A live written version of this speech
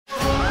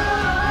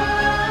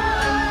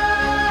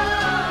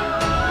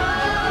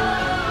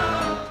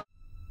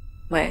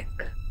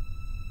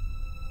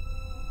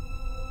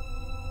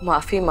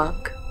माफी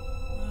मांग।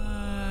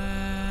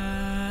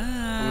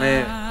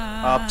 हमें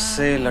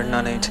आपसे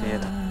लड़ना नहीं चाहिए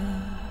था।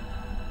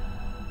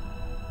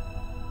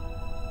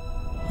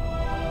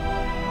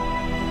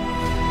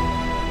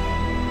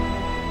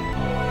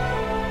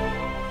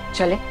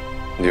 चले?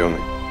 जी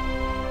मम्मी।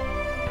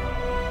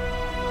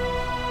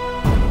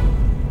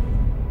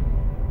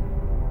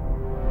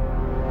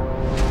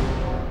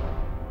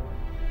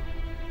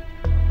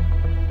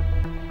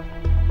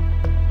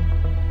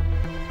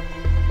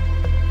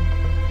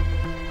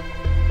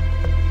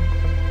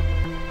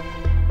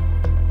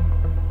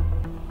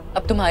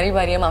 अब तुम्हारी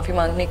बारी है माफी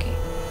मांगने की।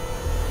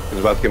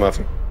 इस बात की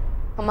माफी?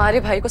 हमारे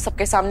भाई को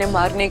सबके सामने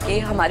मारने की,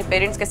 हमारे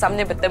पेरेंट्स के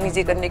सामने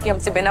बदतमीजी करने की,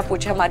 हमसे बिना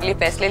पूछे हमारे लिए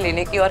फैसले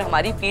लेने की और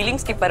हमारी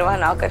फीलिंग्स की परवाह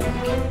ना करने की।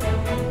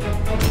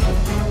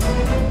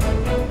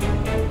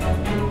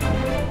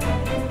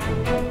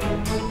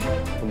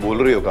 तुम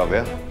बोल रही हो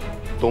काव्या?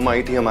 तुम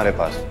आई थी हमारे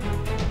पास,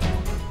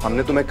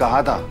 हमने तुम्हें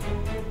कहा था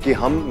कि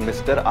हम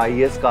मिस्टर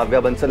IAS काव्या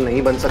बंसल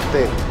नहीं बन सकते।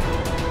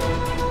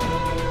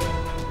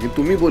 ये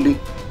तुम ही बोली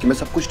कि मैं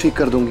सब कुछ ठीक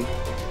कर दूंगी,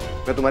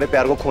 मैं तुम्हारे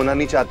प्यार को खोना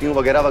नहीं चाहती हूँ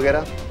वगैरह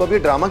वगैरह। तो अब ये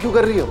ड्रामा क्यों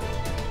कर रही हो?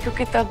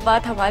 क्योंकि तब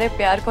बात हमारे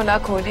प्यार को ना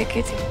खोने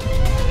की थी।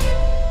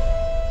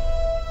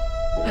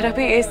 और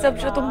अभी ये सब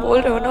जो तुम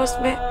बोल रहे हो ना,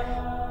 उसमें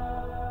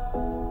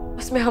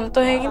हम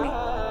तो हैं ही नहीं।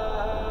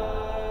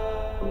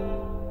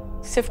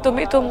 सिर्फ तुम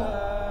ही तुम।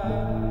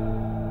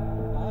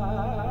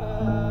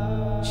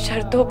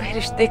 शर्तों पे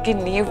रिश्ते की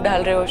नींव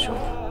डाल रहे हो शुभ।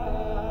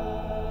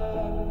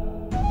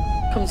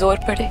 कमजोर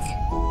पड़ेगी।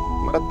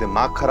 मेरा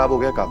दिमाग खराब हो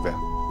गया काव्या।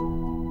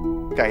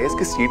 IAS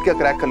की सीट क्या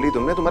क्रैक कर ली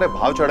तुमने? तुम्हारे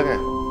भाव चढ़ गए।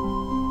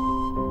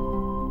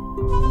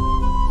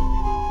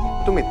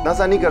 तुम इतना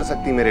सा नहीं कर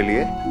सकती मेरे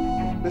लिए,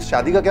 तो इस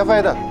शादी का क्या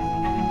फायदा?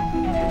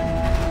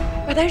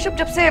 पता है शुभ,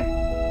 जब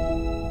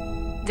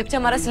से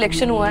हमारा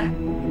सिलेक्शन हुआ है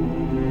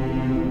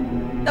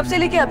तब से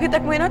लेके अभी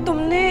तक में ना,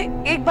 तुमने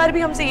एक बार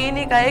भी हमसे ये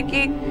नहीं कहा है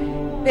कि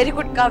very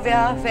good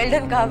Kavya, well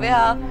done Kavya,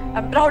 I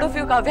am proud of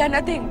you Kavya,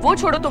 nothing. वो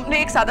छोड़ो,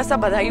 तुमने एक सादा सा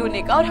बधाई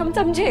होने का, और हम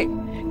समझे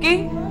कि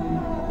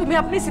तुम्हें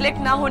अपने सिलेक्ट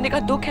ना होने का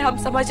दुख है, हम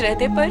समझ रहे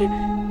थे, पर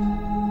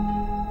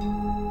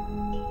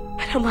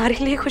हमारे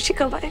लिए खुशी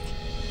कब आएगी?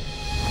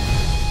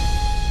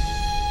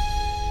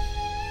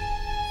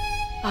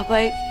 अब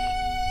आएगी,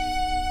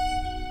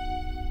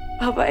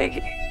 अब आएगी।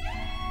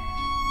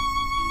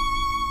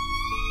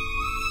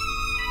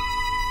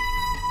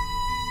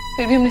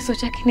 फिर भी हमने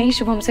सोचा कि नहीं,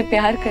 शुभ हमसे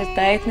प्यार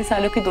करता है, इतने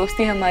सालों की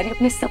दोस्ती हमारी,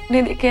 अपने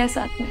सपने देखे हैं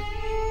साथ में।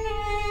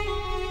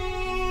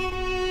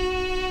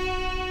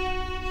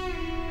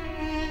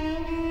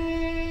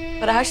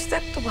 पर आज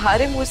तक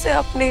तुम्हारे मुंह से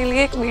अपने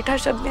लिए एक मीठा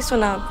शब्द नहीं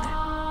सुना हमने।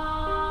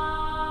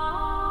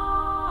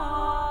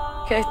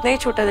 क्या इतना ही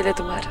छोटा दिल है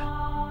तुम्हारा,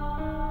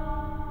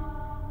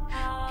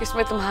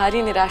 किसमें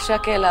तुम्हारी निराशा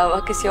के अलावा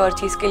किसी और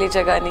चीज के लिए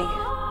जगह नहीं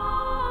है?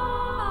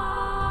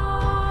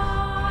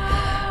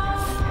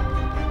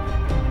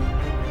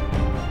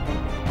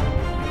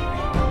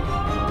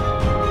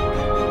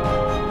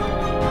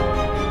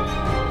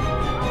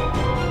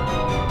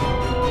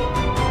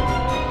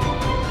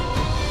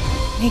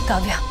 नहीं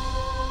काव्या,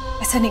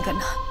 ऐसा नहीं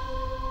करना।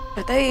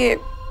 पता है, ये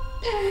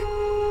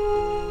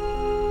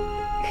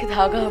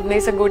धागा हमने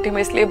इस अंगूठी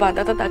में इसलिए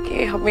बांधा था ताकि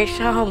ये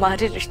हमेशा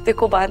हमारे रिश्ते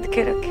को बांध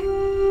के रखे।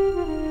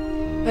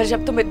 पर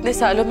जब तुम इतने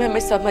सालों में हमें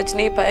समझ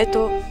नहीं पाए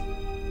तो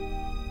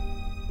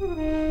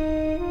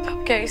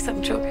अब क्या ही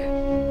समझोगे?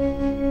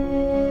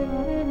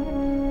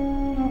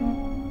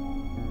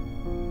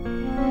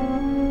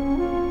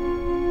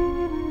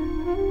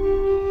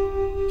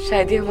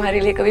 शायद ये हमारे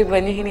लिए कभी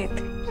बनी ही नहीं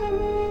थी।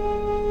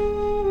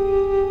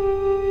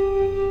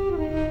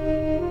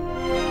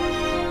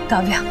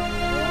 काव्या,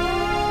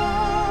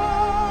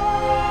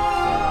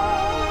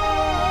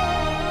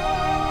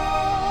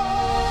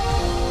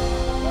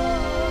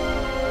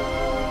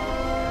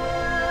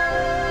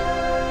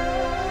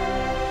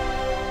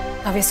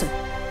 काव्या सुन,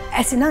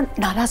 ऐसे ना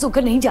नाराज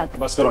होकर नहीं जाते।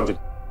 बस करो अंजलि,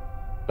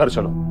 घर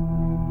चलो।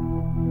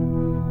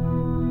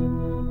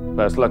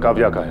 फैसला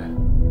काव्या का है।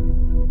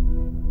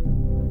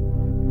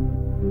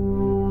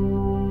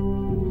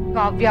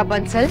 काव्या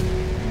बंसल,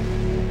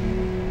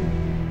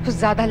 कुछ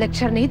ज्यादा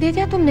लेक्चर नहीं दे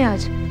दिया तुमने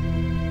आज?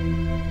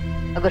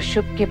 अगर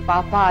शुभ के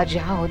पापा आज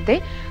यहाँ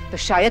होते तो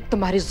शायद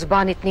तुम्हारी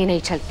जुबान इतनी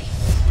नहीं चलती।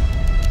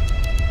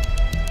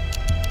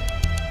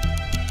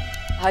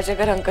 आज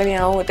अगर अंकल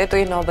यहाँ होते तो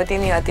ये नौबत ही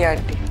नहीं आती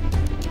आंटी।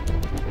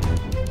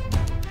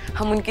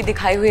 हम उनकी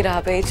दिखाई हुई राह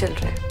पे ही चल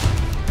रहे हैं।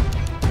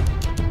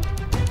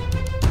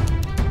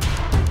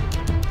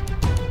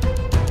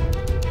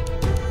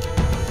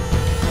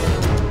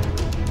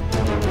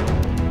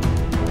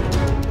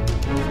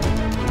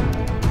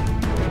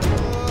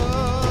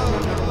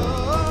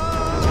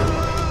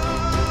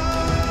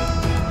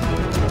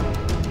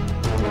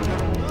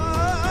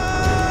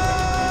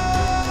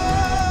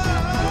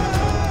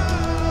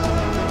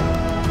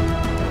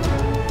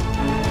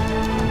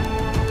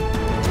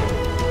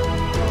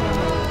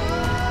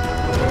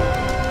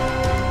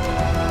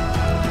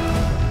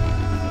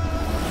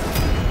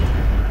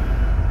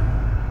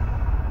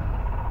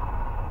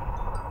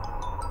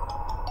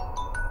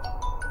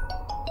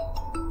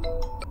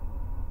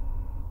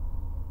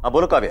 हाँ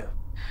बोलो काव्या।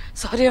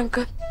 सॉरी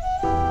अंकल,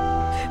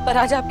 पर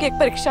आज आपकी एक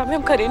परीक्षा में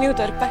हम खरे नहीं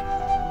उतर पाए।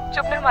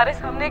 शुभ ने हमारे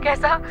सामने एक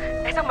ऐसा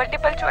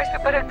मल्टीपल चॉइस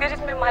पेपर रख दिया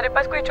जिसमें हमारे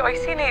पास कोई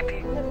चॉइस ही नहीं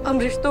थी। हम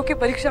रिश्तों की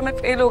परीक्षा में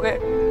फेल हो गए।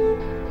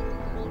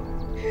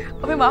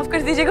 हमें माफ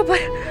कर दीजिएगा,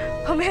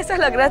 पर हमें ऐसा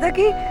लग रहा था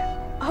कि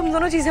हम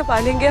दोनों चीजें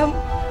पालेंगे, हम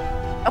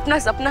अपना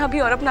सपना भी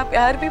और अपना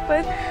प्यार भी,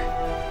 पर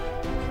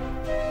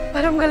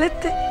हम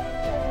गलत थे।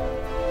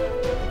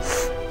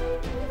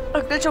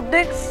 अंकल, शुभ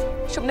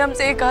ने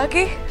हमसे ये कहा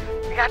कि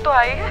या तो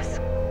IAS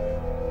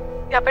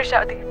या फिर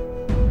शादी,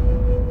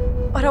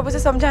 और हम उसे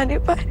समझा नहीं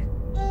पाए।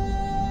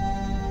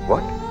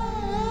 What?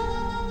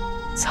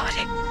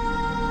 Sorry.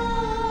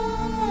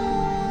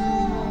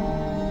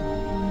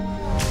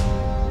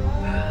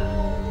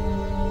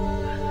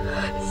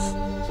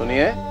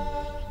 सुनिए,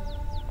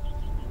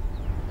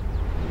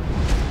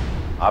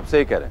 आपसे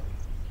ही कह रहे हैं।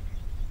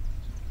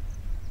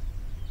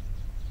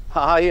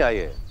 हाँ आइए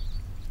आइए,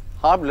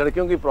 आप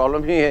लड़कियों की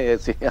प्रॉब्लम ही है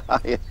ऐसी।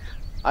 आइए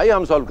आइए,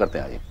 हम सॉल्व करते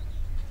हैं। आइए।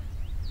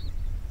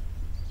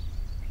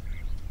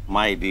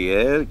 My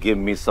dear, give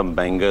me some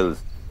bangles.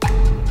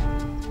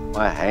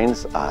 My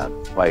hands are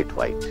quite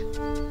white.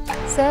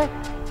 Sir,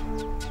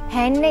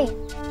 hand नहीं,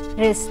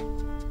 रिस्ट।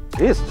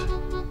 रिस्ट?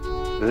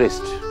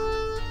 रिस्ट?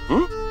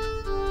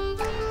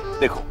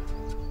 देखो,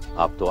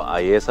 आप तो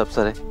IAS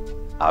अफसर हैं,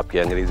 आपकी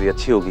अंग्रेजी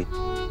अच्छी होगी,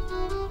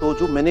 तो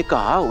जो मैंने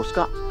कहा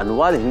उसका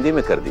अनुवाद हिंदी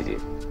में कर दीजिए।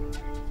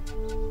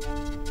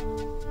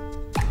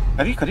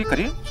 करिए करिए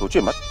करिए,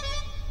 सोचिए मत।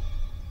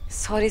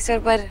 सॉरी सर,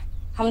 पर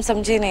हम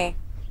समझे नहीं।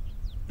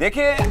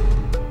 देखिए,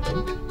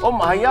 ओ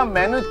माया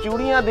मैनू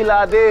चूड़ियां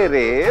दिला दे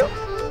रे,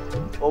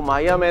 ओ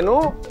माया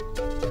मैनू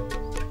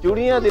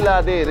चूड़ियां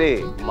दिला दे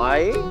रे,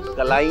 माई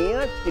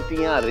कलाइयां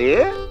चिटियां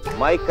रे,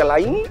 माई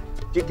कलाई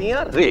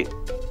चिटियां रे।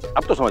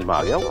 अब तो समझ में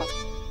आ गया होगा,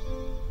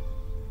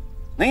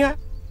 नहीं है?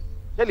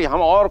 चलिए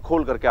हम और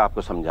खोल करके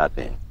आपको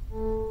समझाते हैं।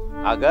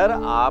 अगर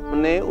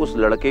आपने उस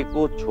लड़के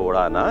को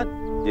छोड़ा ना,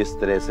 जिस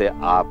तरह से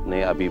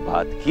आपने अभी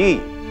बात की,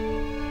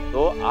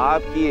 तो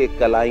आपकी ये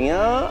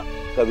कलाइयां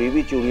कभी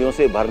भी चूड़ियों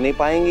से भर नहीं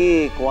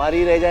पाएंगी,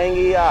 कुंवारी रह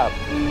जाएंगी आप।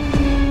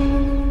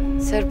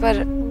 सर, पर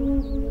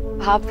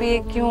आप ये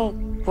क्यों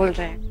बोल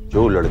रहे हैं?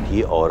 जो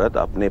लड़की औरत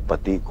अपने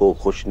पति को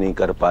खुश नहीं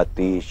कर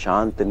पाती,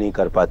 शांत नहीं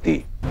कर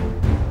पाती,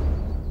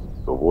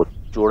 तो वो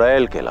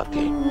चुड़ैल कहलाती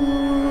है।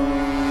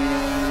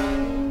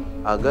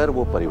 अगर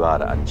वो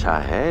परिवार अच्छा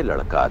है,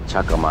 लड़का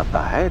अच्छा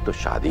कमाता है, तो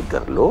शादी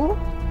कर लो,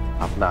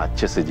 अपना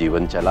अच्छे से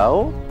जीवन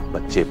चलाओ,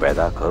 बच्चे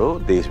पैदा करो,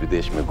 देश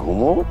विदेश में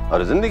घूमो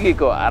और जिंदगी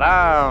को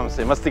आराम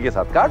से मस्ती के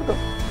साथ काट दो।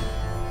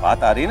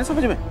 बात आ रही है ना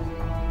समझ में?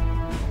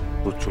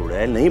 तो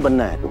चुड़ैल नहीं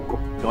बनना है तुमको।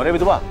 क्यों रे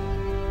विधवा,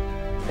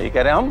 यही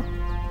कह रहे हैं हम।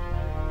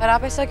 पर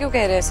आप ऐसा क्यों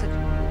कह रहे हैं सर?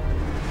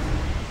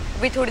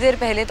 अभी थोड़ी देर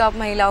पहले तो आप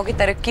महिलाओं की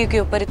तरक्की के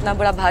ऊपर इतना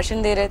बड़ा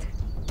भाषण दे रहे थे।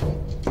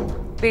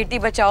 बेटी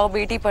बचाओ,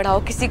 बेटी पढ़ाओ,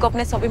 किसी को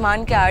अपने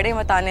स्वाभिमान के आड़े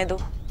मत आने दो।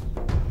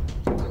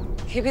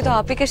 ये भी तो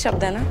आप ही के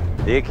शब्द है ना?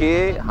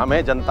 देखिए,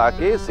 हमें जनता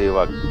के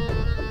सेवक,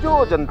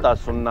 जो जनता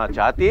सुनना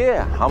चाहती है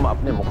हम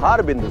अपने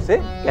मुखार बिंदु से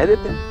कह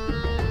देते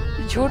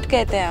हैं। झूठ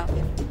कहते हैं आप,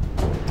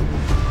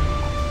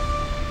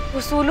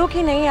 उसूलों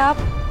की नहीं, आप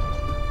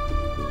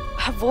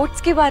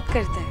वोट्स की बात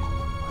करते हैं।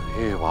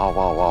 अरे वाह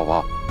वाह वाह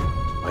वाह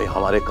भाई,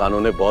 हमारे कानों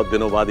ने बहुत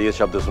दिनों बाद ये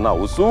शब्द सुना,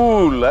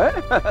 उसूल है।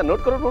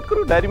 नोट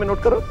करो, डायरी में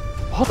नोट करो।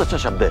 बहुत अच्छा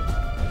शब्द है,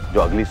 जो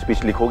अगली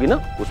स्पीच लिखोगी ना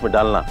उसमें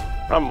डालना।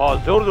 हम बहुत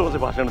जोर जोर से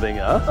भाषण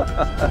देंगे।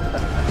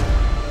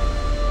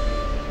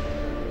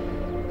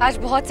 आज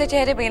बहुत से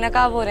चेहरे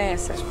बेनकाब हो रहे हैं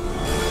सर।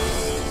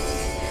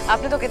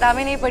 आपने तो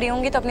किताबें नहीं पढ़ी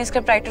होंगी, तो अपने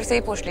स्क्रिप्ट राइटर से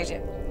ही पूछ लीजिए।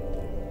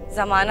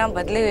 जमाना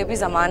बदले हुए भी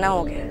जमाना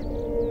हो गया है,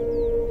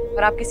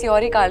 और आप किसी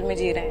और ही काल में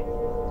जी रहे हैं।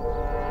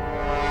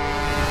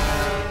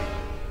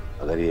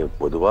 अगर ये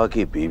बुधवा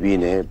की बीवी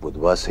ने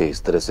बुधवा से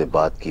इस तरह से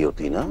बात की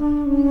होती ना,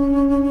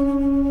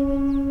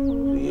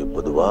 तो ये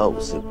बुधवा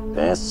उसे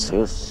भैंस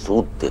से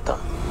सूद देता।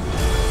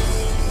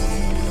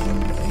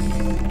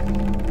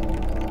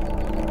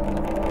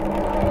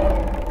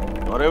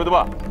 अरे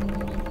बुधवा,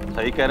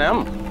 सही कह रहे हैं हम?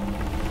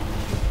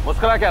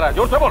 मुस्कुरा क्या रहा है?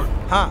 जोर से बोल।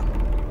 हाँ।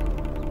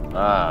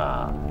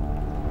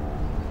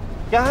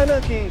 क्या है ना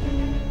कि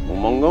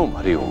उमंगों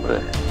भरी उम्र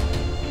है,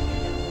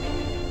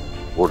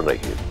 उड़ रही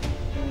है,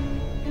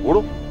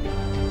 उड़ो।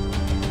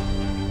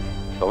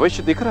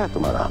 भविष्य दिख रहा है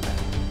तुम्हारा हमें,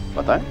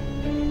 बताएं?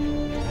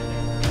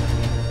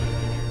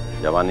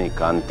 जवानी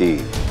कांति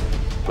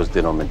कुछ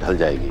दिनों में ढल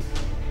जाएगी,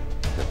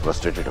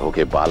 फ्रस्ट्रेटेड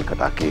होके बाल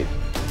कटा के,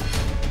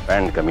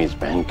 पैंट कमीज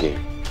पहन के,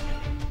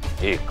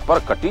 एक पर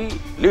कटी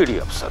लेडी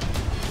अफसर,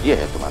 ये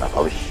है तुम्हारा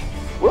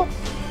भविष्य। उड़ो,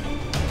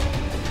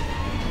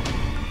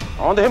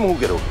 औंधे मुंह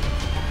गिरोगे।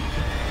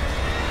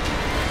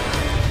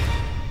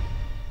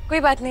 कोई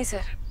बात नहीं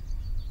सर,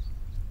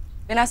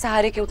 बिना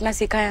सहारे के उठना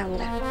सीखा है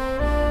हमने।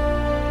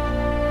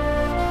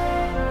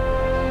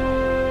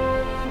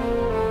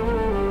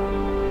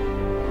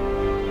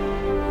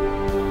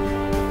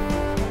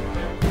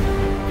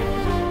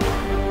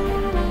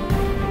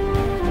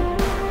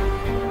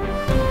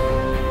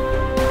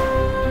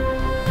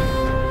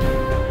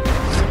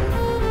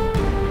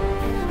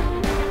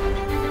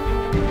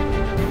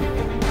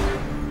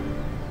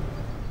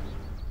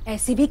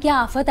 ऐसी भी क्या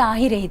आफत आ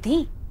ही रही थी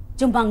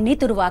जो मंगनी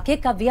तुरवा के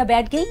कव्या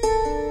बैठ गई।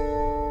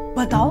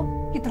 बताओ,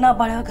 कितना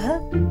बड़ा घर,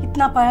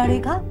 कितना पढ़ा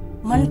का,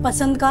 मन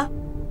पसंद का,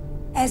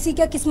 ऐसी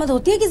क्या किस्मत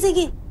होती है किसी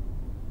की?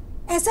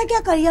 ऐसा क्या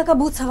करिया का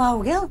भूत सवार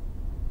हो गया?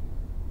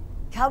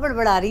 क्या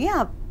बड़बड़ा रही हैं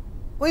आप?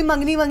 कोई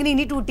मंगनी वंगनी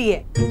नहीं टूटी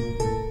है।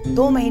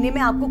 2 महीने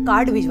में आपको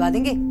कार्ड भिजवा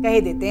देंगे, कह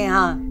देते हैं।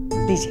 हाँ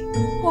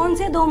दीजिए। कौन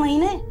से 2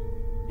 महीने?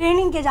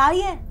 ट्रेनिंग के जा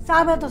रही है,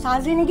 साहब है तो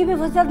सांस लेने की भी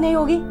फुर्सत नहीं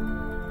होगी।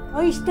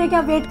 और रिश्ते क्या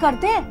वेट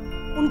करते हैं?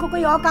 उनको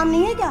कोई और काम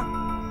नहीं है क्या?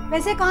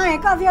 वैसे कहाँ है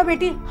काव्या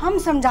बेटी? हम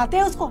समझाते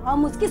हैं उसको,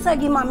 हम उसकी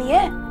सगी मामी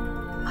है।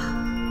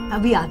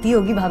 अभी आती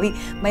होगी भाभी,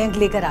 मयंक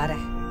लेकर आ रहा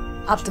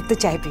है। आप तब तो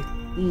चाय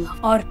पियो।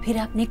 और फिर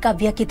अपनी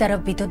कव्या की तरफ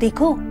भी तो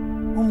देखो,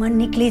 उम्र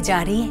निकली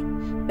जा रही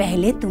है।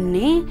 पहले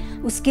तुमने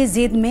उसके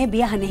जिद में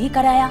ब्याह नहीं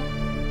कराया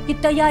कि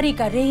तैयारी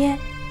कर रही है,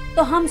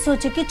 तो हम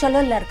सोचे कि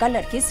चलो लड़का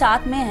लड़की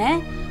साथ में है,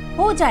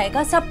 हो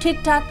जाएगा सब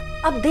ठीक ठाक।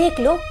 अब देख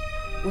लो,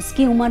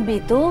 उसकी उम्र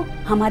में तो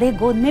हमारे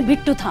गोद में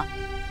बिट्टू था।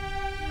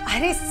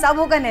 अरे सब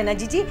होगा नैना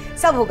जी,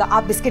 सब होगा।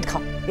 आप बिस्किट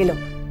खाओ, ये लो।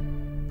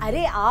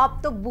 अरे आप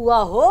तो बुआ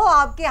हो,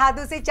 आपके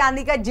हाथों से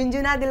चांदी का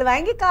झुनझुना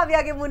दिलवाएंगे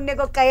काव्या के मुन्ने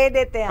को, कहे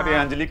देते हैं। अरे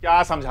अंजलि,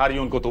 क्या समझा रही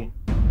हो उनको तुम?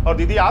 और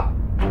दीदी आप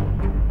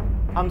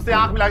हमसे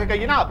आंख मिला के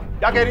कहिए ना, आप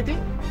क्या कह रही थी?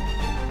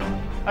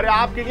 अरे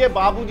आपके लिए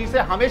बाबूजी से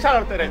हमेशा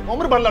लड़ते रहे,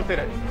 उम्र भर लड़ते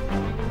रहे,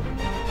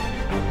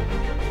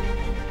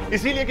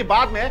 इसीलिए कि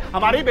बाद में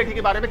हमारी बेटी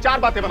के बारे में 4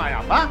 बातें बनाए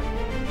आप। हाँ,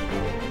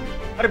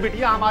 अरे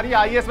बिटिया हमारी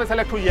आईएएस में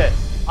सेलेक्ट हुई है।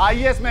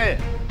 आईएएस में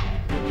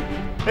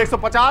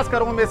 150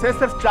 करोड़ में से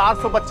सिर्फ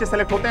 400 बच्चे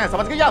सेलेक्ट होते हैं,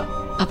 समझ गई आप?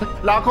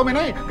 लाखों में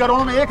नहीं,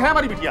 करोड़ों में एक है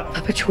हमारी बिटिया।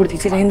 पापा छोड़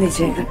दीजिए, रहने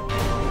दीजिए।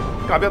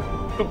 काव्या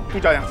तू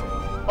जा यहाँ से,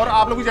 और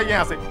आप लोग भी जाइए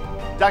यहाँ से,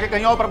 जाके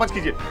कहीं और परपंच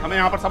कीजिए, हमें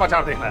यहाँ पर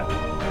समाचार देखना है।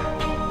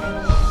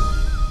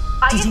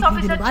 आईएएस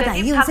ऑफिसर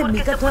जयदीप ठाकुर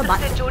के सबूत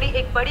से जुड़ी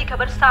एक बड़ी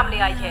खबर सामने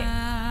आई है।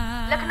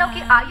 लखनऊ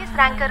की आईएएस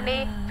रैंकर ने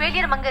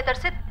फेलियर मंगेतर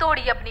से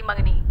तोड़ी अपनी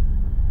मंगनी।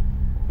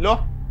 लो,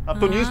 अब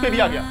तो न्यूज पे भी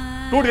आ गया,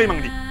 टूट गई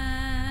मंगनी।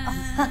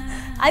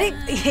 अरे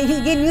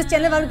ये न्यूज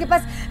चैनल वालों के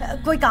पास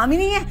कोई काम ही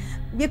नहीं है,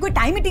 ये कोई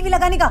टाइम है टीवी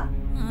लगाने का?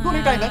 क्यों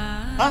नहीं टाइम है?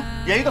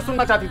 हाँ, यही तो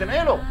सुनना चाहती थे ना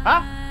ये लोग।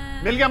 हाँ,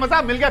 मिल गया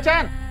मजा, मिल गया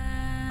चैन,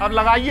 अब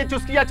लगाइए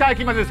चुस्किया चाय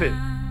की मजे से।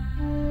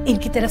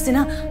 इनकी तरफ से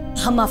ना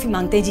हम माफी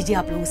मांगते हैं जीजी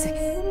आप लोगों से।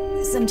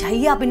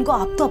 समझाइए आप इनको,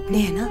 आप तो अपने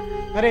हैं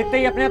ना। अरे इतने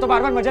ही अपने हैं तो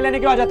बार बार मजा लेने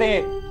क्यों आ जाते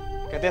हैं?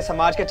 कहते हैं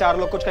समाज के 4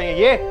 लोग कुछ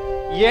कहेंगे,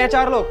 ये है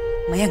 4 लोग।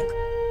 मयंक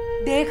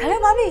देख रहे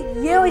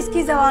भाभी, ये हो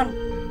इसकी जबान।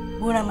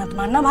 बुरा मत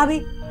मानना भाभी,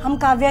 हम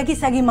काव्या की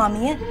सगी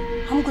मामी है,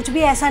 हम कुछ भी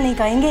ऐसा नहीं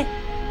कहेंगे।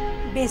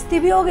 बेइज्जती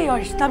भी हो गई और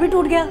रिश्ता भी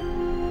टूट गया।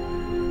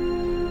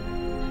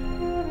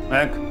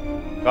 मयंक,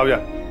 काव्या,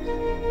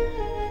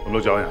 तुम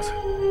लोग जाओ यहाँ से।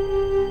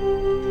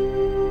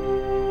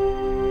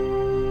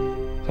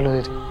 चलो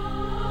दीदी।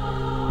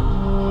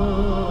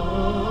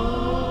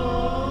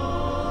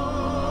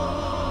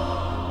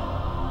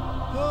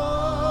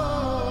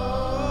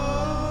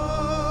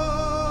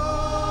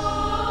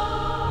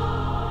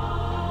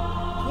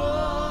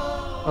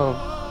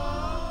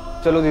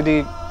 चलो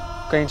दीदी,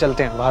 कहीं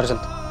चलते हैं, बाहर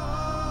चलते हैं।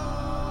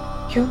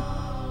 क्यों?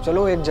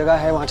 चलो एक जगह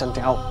है वहां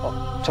चलते हैं, आओ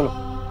चलो।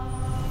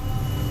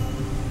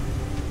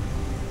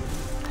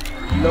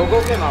 लोगों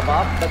के माँ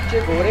बाप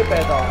बच्चे गोरे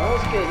पैदा हो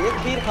उसके लिए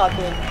खीर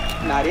खाते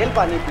हैं, नारियल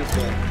पानी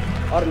पीते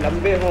हैं और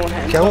लंबे हो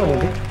हैं। क्या हुआ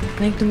दीदी?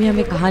 नहीं, तुम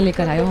हमें कहाँ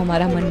लेकर आए हो?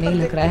 हमारा मन नहीं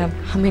लग रहा है,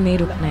 हमें नहीं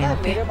रुकना है यहाँ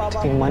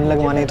पे। मन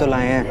लगवाने तो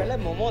लाए हैं,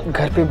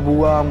 घर पे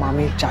बुआ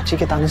मामी चाची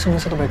के ताने सुनने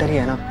से तो बेटर ही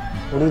है ना।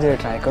 थोड़ी देर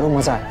ट्राई करो,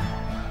 मजा आए।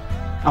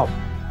 आओ।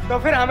 तो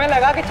फिर हमें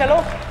लगा कि चलो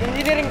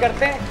इंजीनियरिंग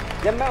करते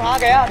हैं। जब मैं वहाँ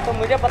गया तो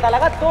मुझे पता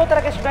लगा 2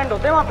 तरह के स्टूडेंट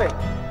होते हैं वहाँ पे,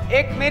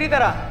 एक मेरी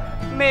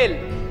तरह मेल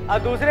और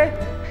दूसरे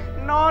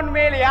नॉन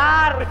मेल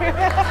यार।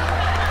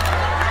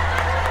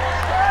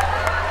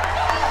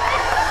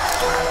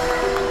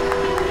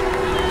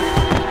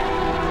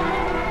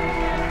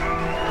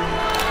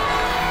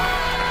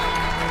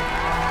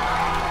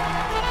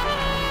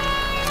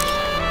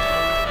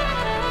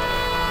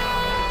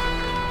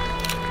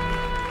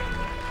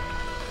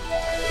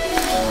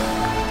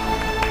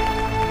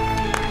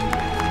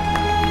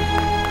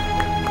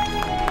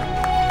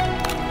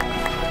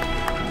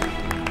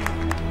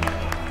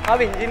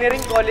 अब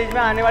इंजीनियरिंग कॉलेज में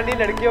आने वाली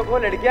लड़कियों को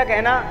लड़कियां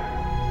कहना,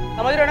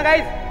 समझ रहे हो ना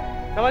गाइस?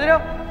 समझ रहे हो?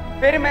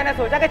 फिर मैंने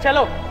सोचा कि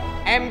चलो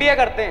एमबीए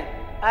करते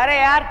हैं। अरे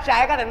यार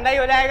चाय का धंधा ही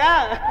हो जाएगा।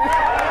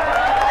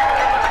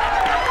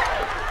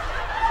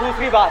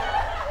 दूसरी बात,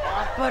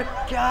 वहां पर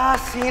क्या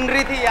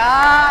सीनरी थी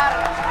यार।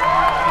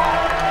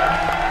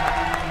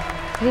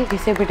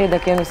 किसे पिटे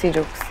दकियन उसी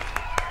जोक्स।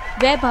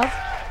 वैभव,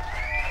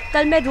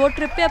 कल मैं रोड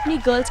ट्रिप पे अपनी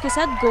गर्ल्स के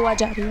साथ गोवा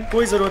जा रही हूँ।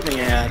 कोई जरूरत नहीं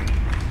है यार,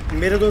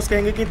 मेरे दोस्त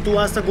कहेंगे कि तू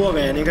आज तक गोवा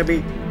गया नहीं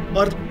कभी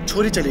और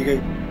छोरी चली गई।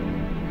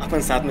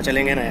 अपन साथ में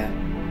चलेंगे ना यार।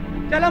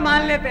 चलो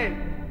मान लेते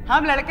हैं,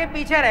 हम लड़के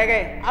पीछे रह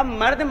गए, अब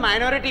मर्द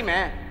माइनॉरिटी में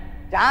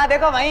है। जहाँ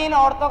देखो वहीं इन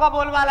औरतों का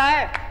बोलबाला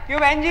है। क्यों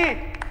बहन जी?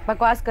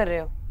 बकवास कर रहे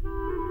हो?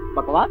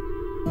 बकवास?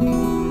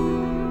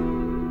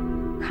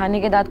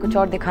 खाने के दांत कुछ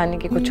और, दिखाने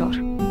के कुछ और।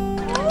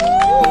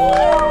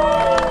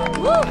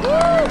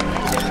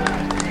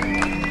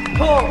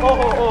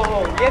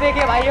 हो, ये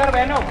देखिए भाई और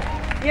बहनों,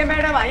 ये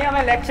मैडम आई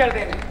हमें लेक्चर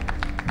देने।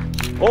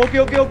 Okay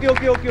okay okay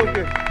okay okay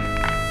okay.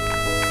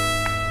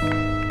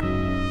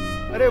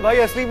 अरे भाई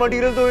असली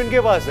मटेरियल तो इनके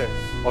पास है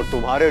और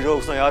तुम्हारे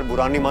जोक्स ना यार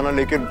बुरा नहीं माना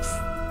लेकिन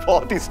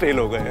बहुत ही स्टेल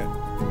हो गए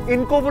हैं।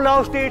 इनको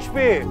बुलाओ स्टेज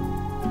पे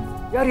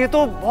यार, ये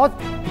तो बहुत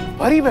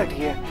भरी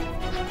बैठी है।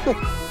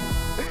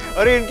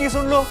 अरे इनकी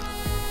सुन लो,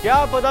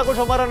 क्या पता कुछ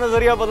हमारा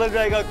नजरिया बदल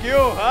जाएगा।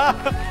 क्यों? हाँ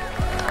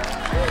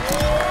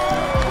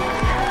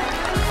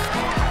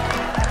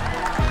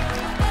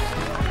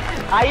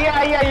आइए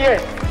आइए आइए।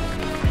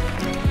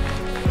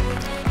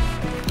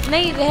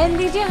 नहीं रहने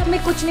दीजिए,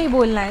 हमें कुछ नहीं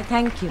बोलना है,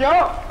 थैंक यू। क्यों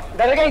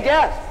डर गई क्या?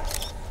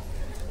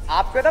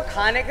 आपके तो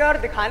खाने के और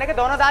दिखाने के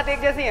दोनों दांत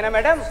एक जैसे ही है ना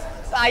मैडम,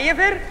 तो आइए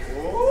फिर।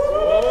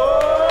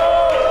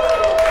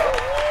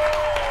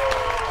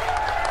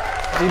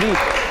 दीदी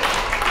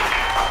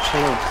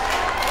चलो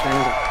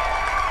रहने दो।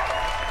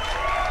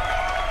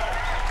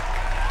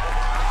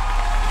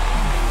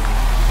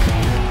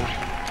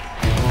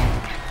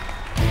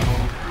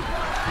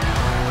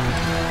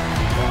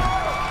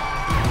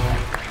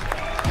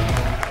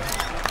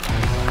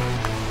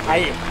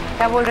 आइए।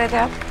 क्या बोल रहे थे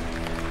आप?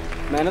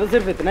 मैंने तो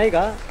सिर्फ इतना ही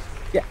कहा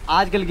कि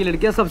आजकल की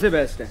लड़कियां सबसे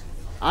बेस्ट है,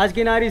 आज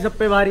की नारी सब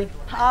पे भारी।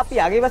 आप ही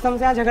आ गई बस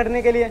हमसे यहाँ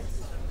झगड़ने के लिए।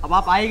 अब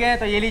आप आई गए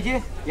तो ये लीजिए,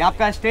 ये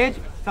आपका स्टेज,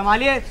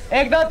 संभालिए।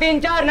 1 2 3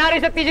 4 नारी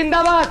शक्ति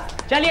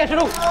जिंदाबाद। चलिए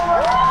शुरू।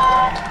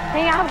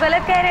 नहीं, आप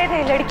गलत कह रहे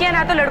थे। लड़कियां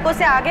ना तो लड़कों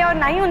से आगे और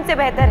ना ही उनसे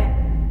बेहतर है।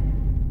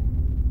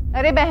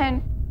 अरे बहन,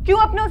 क्यों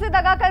अपनों से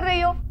दगा कर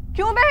रही हो?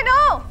 क्यों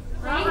बहनों?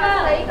 सही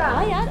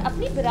कहा यार,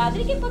 अपनी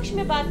बिरादरी के पक्ष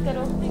में बात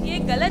करो, ये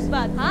गलत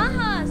बात।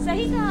 हाँ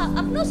सही कहा,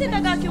 अपनों से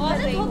दगा क्यों कर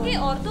रही हो? औरत होके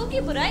औरतों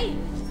की बुराई।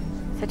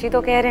 सच्ची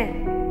तो कह रहे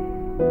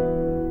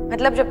हैं।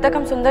 मतलब जब तक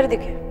हम सुंदर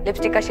दिखे,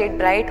 लिपस्टिक का शेड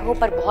ब्राइट हो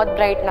पर बहुत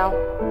ब्राइट ना हो,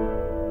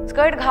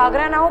 स्कर्ट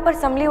घाघरा ना हो पर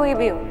संभली हुई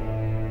भी हो,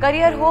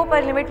 करियर हो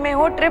पर लिमिट में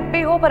हो, ट्रिप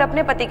भी हो पर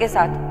अपने पति के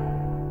साथ,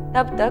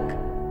 तब तक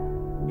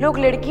लोग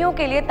लड़कियों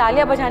के लिए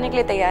तालियां बजाने के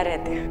लिए तैयार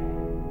रहते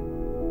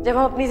हैं। जब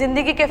हम अपनी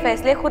जिंदगी के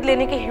फैसले खुद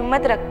लेने की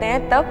हिम्मत रखते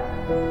हैं तब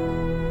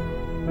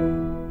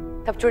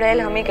चुड़ैल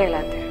हम ही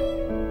कहलाते हैं।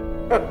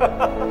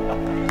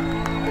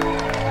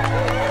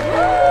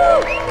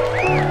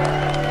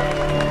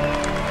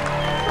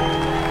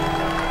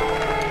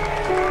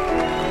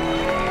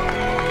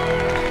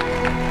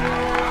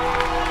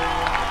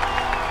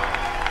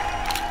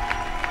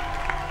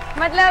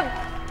 मतलब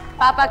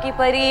पापा की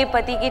परी,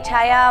 पति की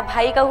छाया,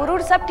 भाई का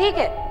गुरूर सब ठीक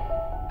है,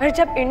 पर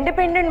जब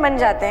इंडिपेंडेंट बन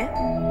जाते हैं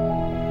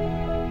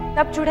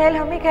तब चुड़ैल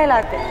हम ही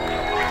कहलाते हैं।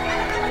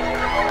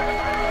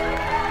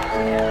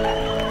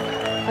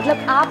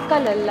 मतलब आपका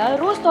लल्ला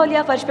रोज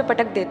तौलिया फर्श पे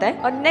पटक देता है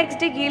और नेक्स्ट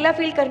डे गीला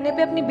फील करने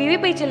पे अपनी बीवी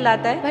पे ही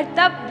चिल्लाता है, पर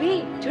तब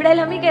भी चुड़ैल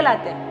हम ही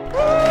कहलाते हैं।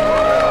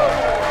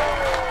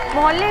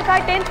 मोहल्ले का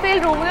 10th फेल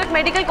रोमियो एक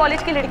मेडिकल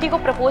कॉलेज की लड़की को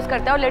प्रपोज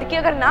करता है और लड़की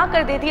अगर ना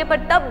कर देती है पर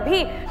तब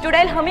भी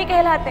चुड़ैल हम ही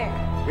कहलाते हैं।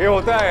 ये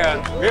होता है यार,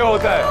 ये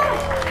होता है।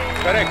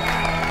 करेक्ट।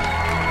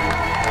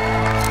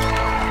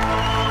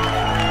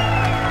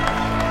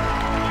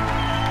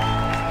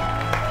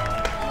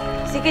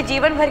 किसी के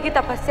जीवन भर की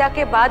तपस्या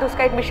के बाद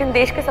उसका एडमिशन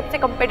देश के सबसे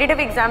कॉम्पिटिटिव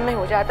एग्जाम में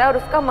हो जाता है और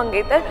उसका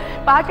मंगेतर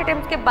 5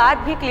 अटेम्प्ट के बाद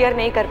भी क्लियर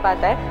नहीं कर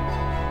पाता है,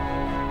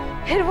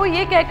 फिर वो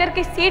ये कहकर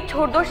कि सीट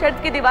छोड़ दो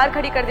शर्त की दीवार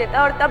खड़ी कर देता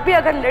है और तब भी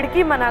अगर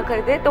लड़की मना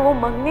कर दे तो वो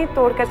मंगनी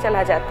तोड़कर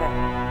चला जाता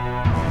है।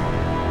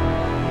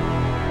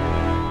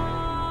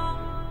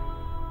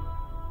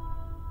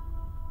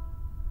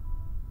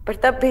 पर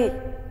तब भी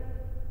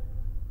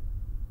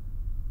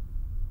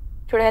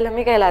चुड़ैल हम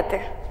ही कहलाते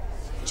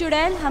हैं।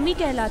 चुड़ैल हम ही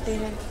कहलाते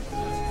हैं।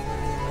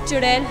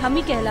 चुड़ैल हम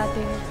ही कहलाते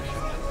हैं।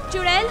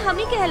 चुड़ैल हम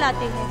ही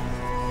कहलाते हैं।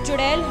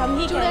 चुड़ैल हम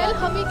ही चुड़ैल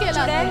हम ही कहलाते हैं।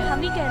 चुड़ैल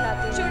हम ही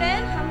कहलाते हैं।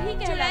 चुड़ैल हम ही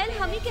कहलाते हैं। चुड़ैल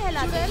हम ही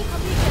कहलाते हैं। चुड़ैल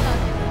हम ही कहलाते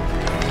हैं।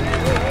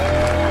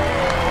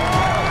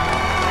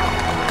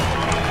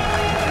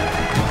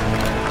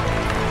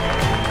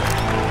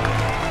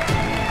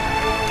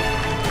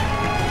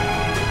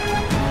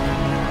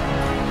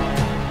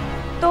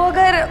 तो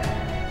अगर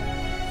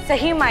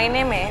सही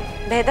मायने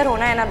में बेहतर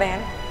होना है ना बहन,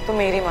 तो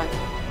मेरी मान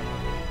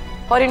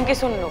और इनकी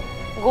सुन लो।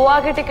 गोवा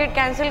के टिकट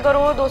कैंसिल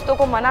करो, दोस्तों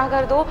को मना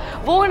कर दो,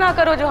 वो ना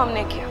करो जो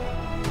हमने किया,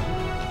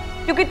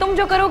 क्योंकि तुम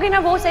जो करोगी ना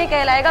वो सही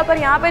कहलाएगा। पर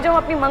यहाँ पे जो हम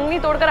अपनी मंगनी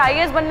तोड़कर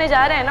IAS बनने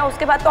जा रहे हैं ना,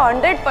 उसके बाद तो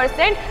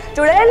 100%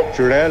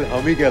 चुड़ैल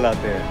हम ही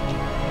कहलाते हैं।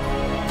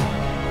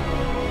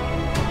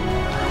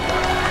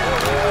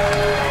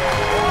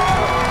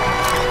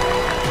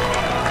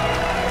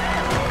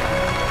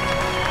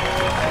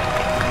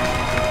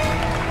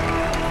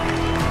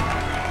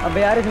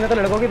 अबे यार, इसने तो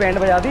लड़कों की बैंड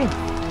बजा दी।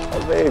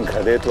 अबे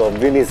गधे, तो अब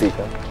भी नहीं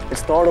सीखा।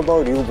 It's not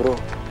about you bro.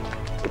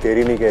 वो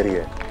तेरी नहीं कह रही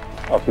है,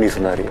 अपनी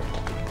सुना रही है,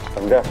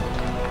 समझा?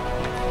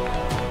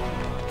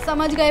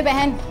 समझ गए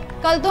बहन।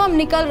 कल तो हम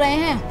निकल रहे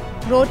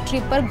हैं रोड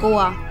ट्रिप पर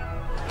गोवा।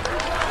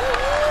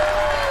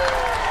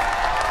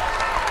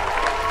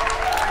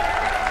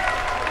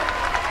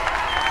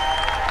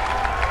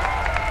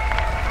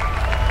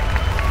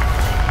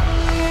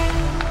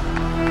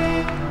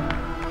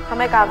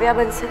 हमें काव्या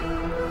बंसल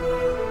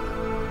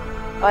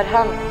और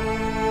हम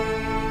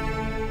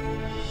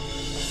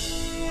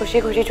खुशी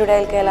खुशी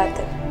चुड़ैल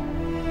कहलाते हैं।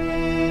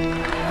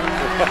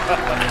 हे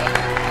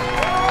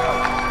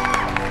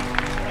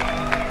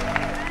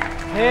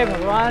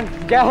भगवान,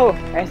 क्या हो,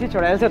 ऐसी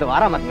चुड़ैल से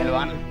दोबारा मत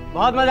मिलवाना।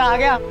 बहुत मजा आ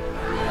गया।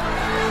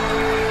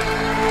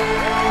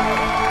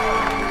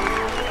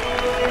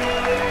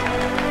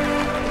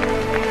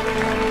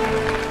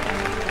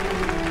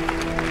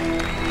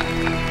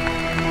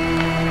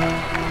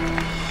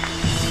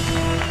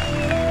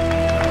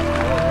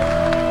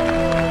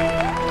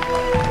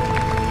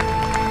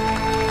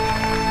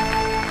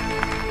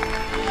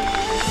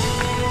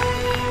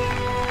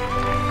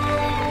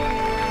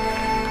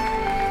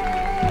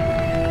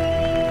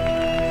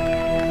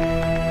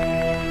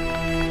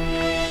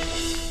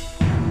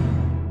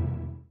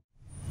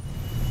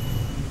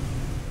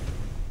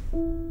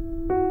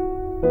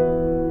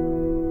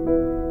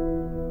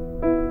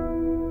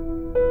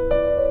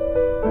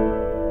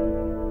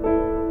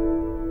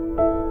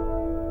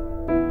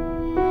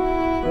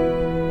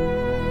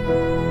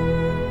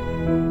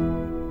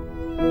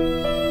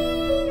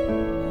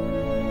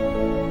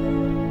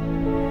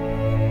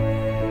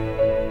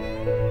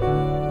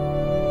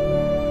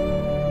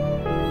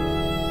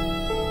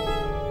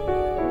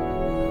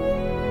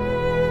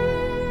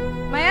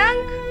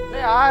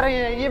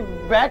 ये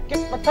बैग के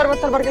पत्थर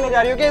भर के ले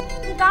जा रही हो कि?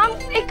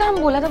 एक काम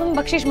बोला था, तुम्हें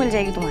बख्शिश मिल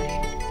जाएगी तुम्हारी।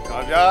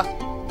 काव्या,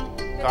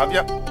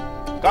 काव्या,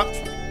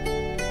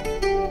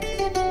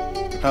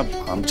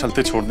 हम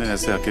चलते छोड़ दें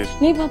ऐसे अकेले?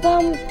 नहीं पापा,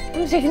 हम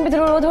स्टेशन पे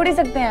रो थोड़ी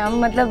सकते हैं।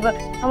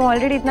 हम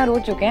ऑलरेडी इतना रो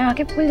चुके हैं,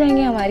 आंखें खुल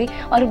जाएंगी हमारी,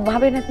 और वहाँ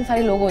पे इतने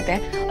सारे लोग होते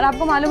हैं। और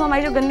आपको मालूम,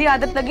 हमारी जो गंदी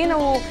आदत लगी ना,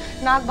 वो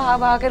नाक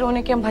बहा के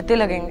रोने के हम भत्ते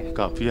लगेंगे।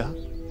 काव्या,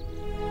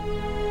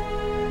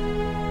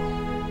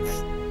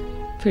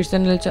 फिर से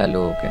नल चालू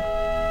हो गया।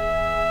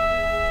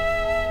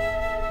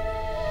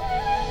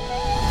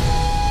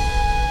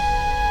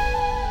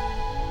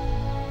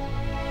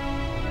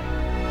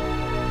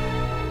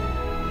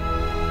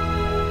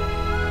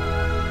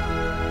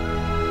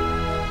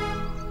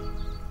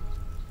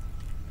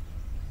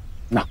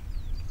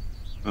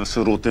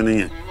 ऐसे रोते नहीं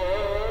है,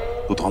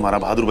 तू तो हमारा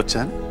बहादुर बच्चा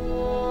है ना।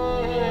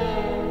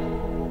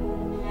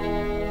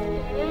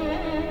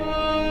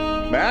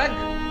 बैग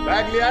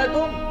ले आए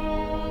तुम?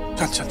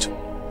 चल।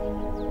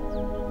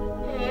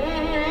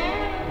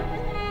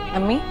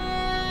 मम्मी,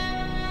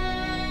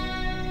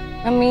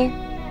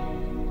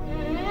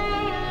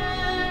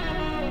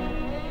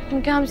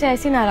 तुम क्या हमसे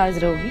ऐसी नाराज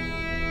रहोगी?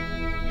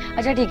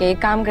 अच्छा ठीक है,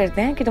 एक काम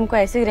करते हैं कि तुमको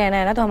ऐसे ही रहना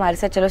है ना, तो हमारे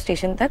साथ चलो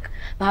स्टेशन तक।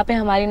 वहां पे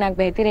हमारी नाक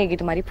बहती रहेगी,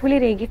 तुम्हारी फूली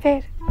रहेगी।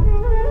 फिर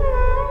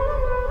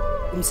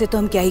तुमसे तो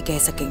हम क्या ही कह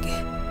सकेंगे,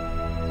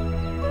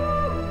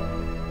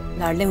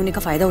 लाडले होने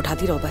का फायदा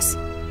उठाती रहो बस।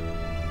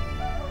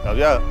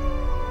 काव्या,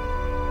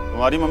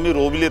 तुम्हारी मम्मी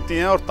रो भी लेती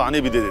हैं और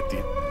ताने भी दे देती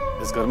हैं।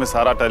 इस घर में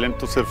सारा टैलेंट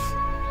तो सिर्फ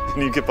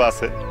इन्हीं के पास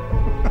है।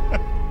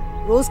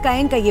 रोज का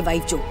इनका ये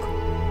वाइफ जोक।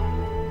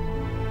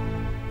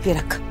 ये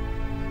रख,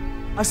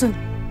 और सुन,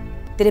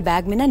 तेरे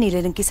बैग में ना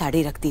नीले रंग की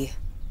साड़ी रख दी है।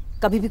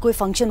 कभी भी कोई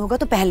फंक्शन होगा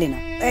तो पहन लेना।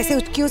 ऐसे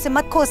उचकियों से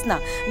मत खोसना,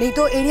 नहीं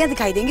तो एड़ियां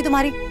दिखाई देंगी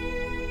तुम्हारी।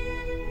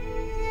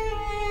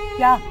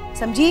 क्या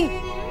समझी?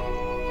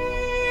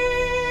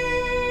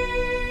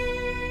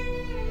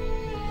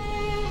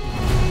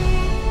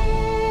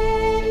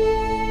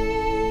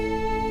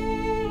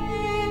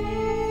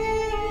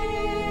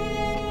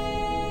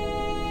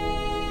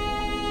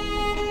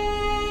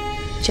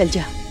 चल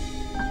जा।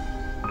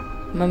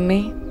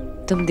 मम्मी,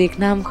 तुम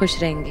देखना, हम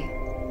खुश रहेंगे।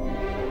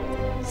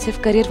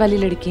 सिर्फ करियर वाली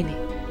लड़की नहीं,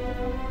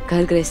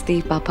 घर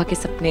गृहस्थी, पापा के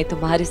सपने,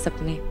 तुम्हारे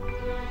सपने,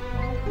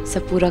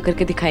 सब पूरा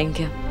करके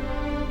दिखाएंगे हम।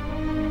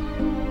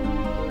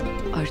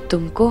 और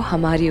तुमको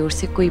हमारी ओर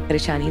से कोई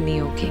परेशानी नहीं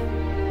होगी।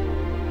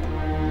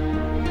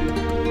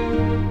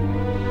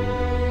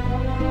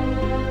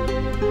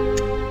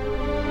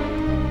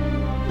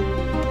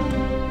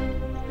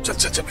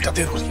 चल बेटा,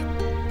 देर हो रही है।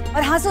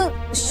 और हाँ,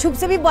 सो शुभ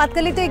से भी बात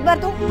कर ली तो एक बार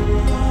तो।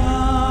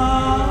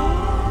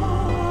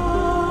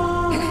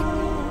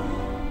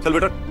 चल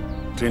बेटा,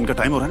 ट्रेन का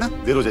टाइम हो रहा है ना,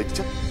 देर हो जाएगी।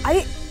 चल।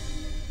 अरे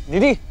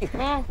दीदी,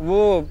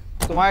 वो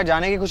तुम्हारे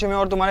जाने की खुशी में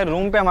और तुम्हारे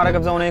रूम पे हमारा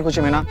कब्जा होने की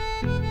खुशी में ना,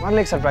 तुम्हारे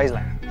लिए एक सरप्राइज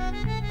लाया।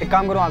 एक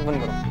काम करो, आंख बंद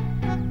करो।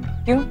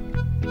 क्यों?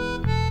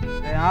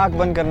 आंख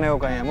बंद करने को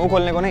कहे हैं, मुंह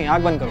खोलने को नहीं।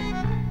 आंख बंद करो।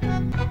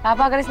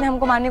 पापा, अगर इसने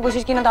हमको मारने की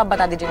कोशिश की ना, तो आप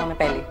बता दीजिएगा हमें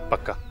पहले।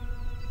 पक्का।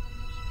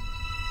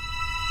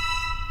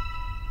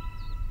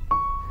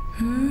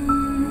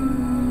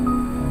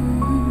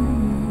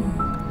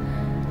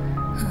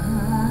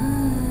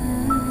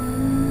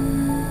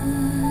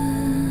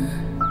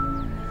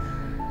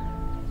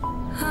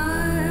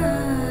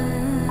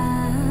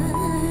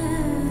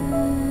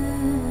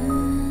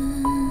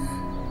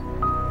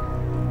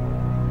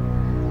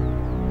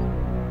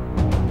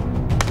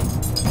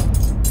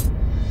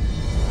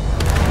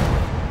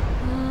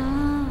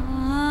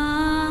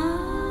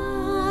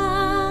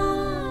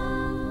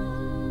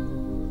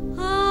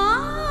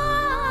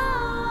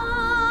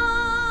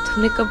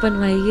 तुमने कब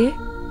बनवाई ये?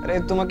 अरे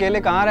तुम अकेले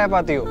कहाँ रह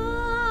पाती हो,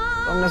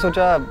 तो हमने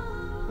सोचा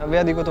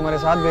नव्या दी को तुम्हारे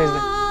साथ भेज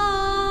दें।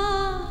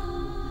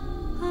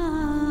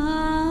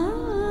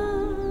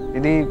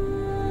 दीदी,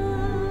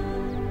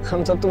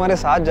 हम सब तुम्हारे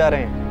साथ जा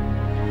रहे हैं।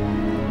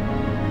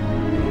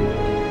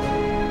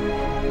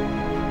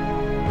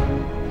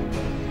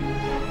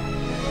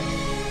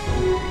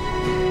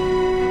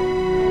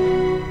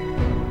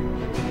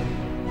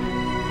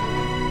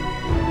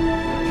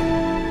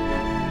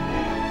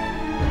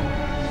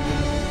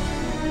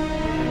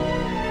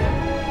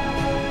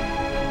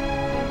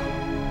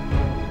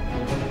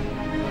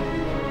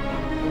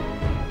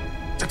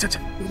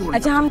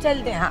 अच्छा हम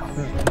चलते हैं। हाँ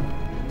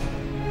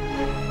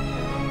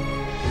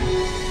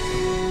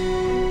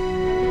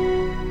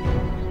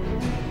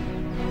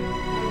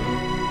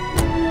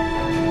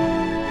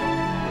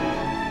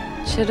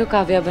चलो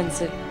काव्या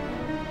बंसल,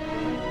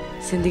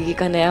 जिंदगी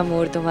का नया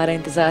मोड़ तुम्हारा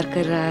इंतजार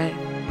कर रहा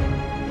है।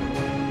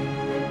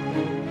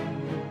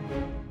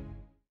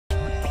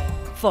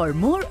 For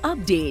more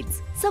updates,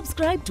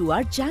 subscribe to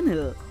our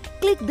channel,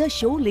 click the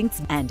show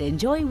links and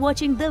enjoy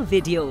watching the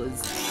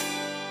videos.